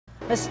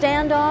A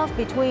standoff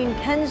between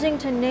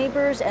Kensington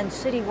neighbors and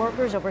city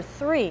workers over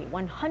 3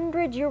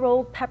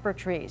 100-year-old pepper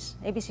trees.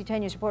 ABC 10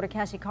 News reporter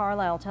Cassie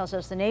Carlisle tells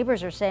us the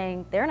neighbors are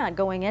saying they're not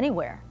going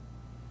anywhere.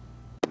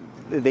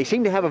 They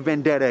seem to have a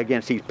vendetta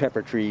against these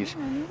pepper trees,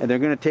 and they're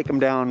going to take them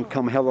down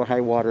come hell or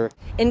high water.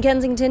 In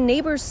Kensington,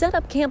 neighbors set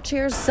up camp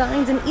chairs,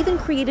 signs, and even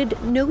created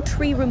no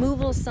tree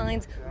removal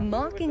signs,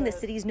 mocking the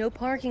city's no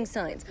parking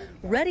signs,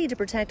 ready to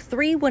protect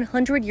 3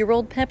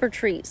 100-year-old pepper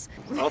trees.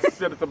 I'll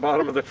sit at the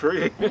bottom of the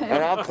tree.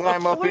 And I'll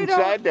climb up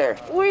inside there.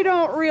 We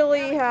don't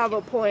really have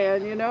a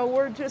plan, you know.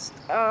 We're just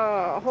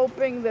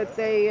hoping that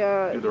they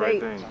do the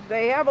right thing.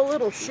 They have a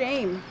little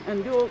shame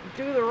and do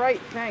the right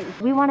thing.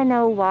 We want to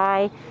know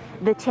why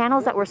the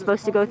channels that we're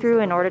supposed to go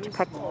through in order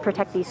to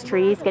protect these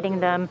trees,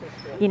 getting them,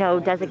 you know,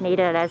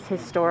 designated as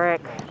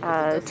historic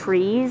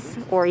trees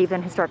or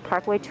even historic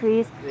parkway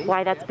trees,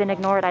 why that's been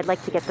ignored. I'd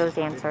like to get those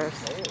answers.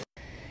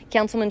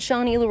 Councilman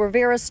Sean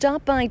Rivera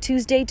stopped by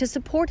Tuesday to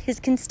support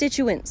his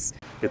constituents.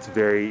 It's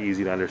very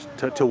easy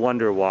to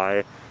wonder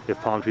why, if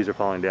palm trees are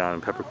falling down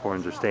and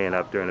peppercorns are staying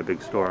up during a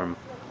big storm,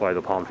 why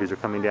the palm trees are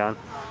coming down.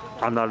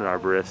 I'm not an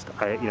arborist.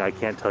 I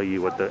can't tell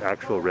you what the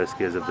actual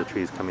risk is of the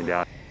trees coming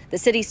down. The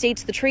city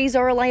states the trees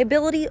are a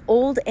liability,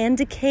 old and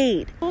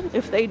decayed.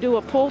 If they do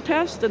a pull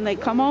test and they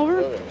come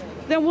over,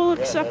 then we'll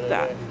accept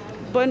that.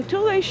 But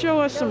until they show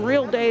us some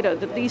real data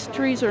that these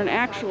trees are an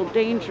actual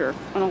danger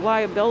and a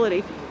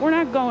liability, we're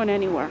not going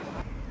anywhere.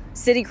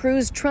 City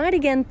crews tried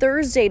again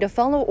Thursday to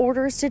follow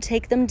orders to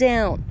take them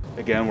down.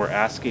 Again, we're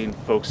asking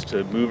folks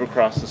to move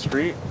across the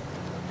street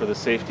for the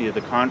safety of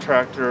the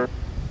contractor.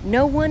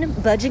 No one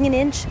budging an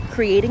inch,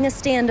 creating a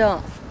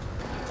standoff.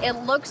 It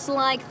looks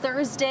like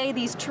Thursday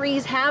these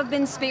trees have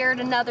been spared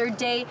another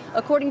day.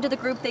 According to the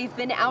group, they've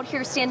been out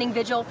here standing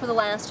vigil for the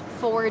last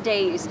 4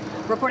 days.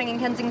 Reporting in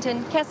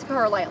Kensington, Cassie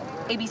Carlisle,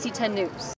 ABC 10 News.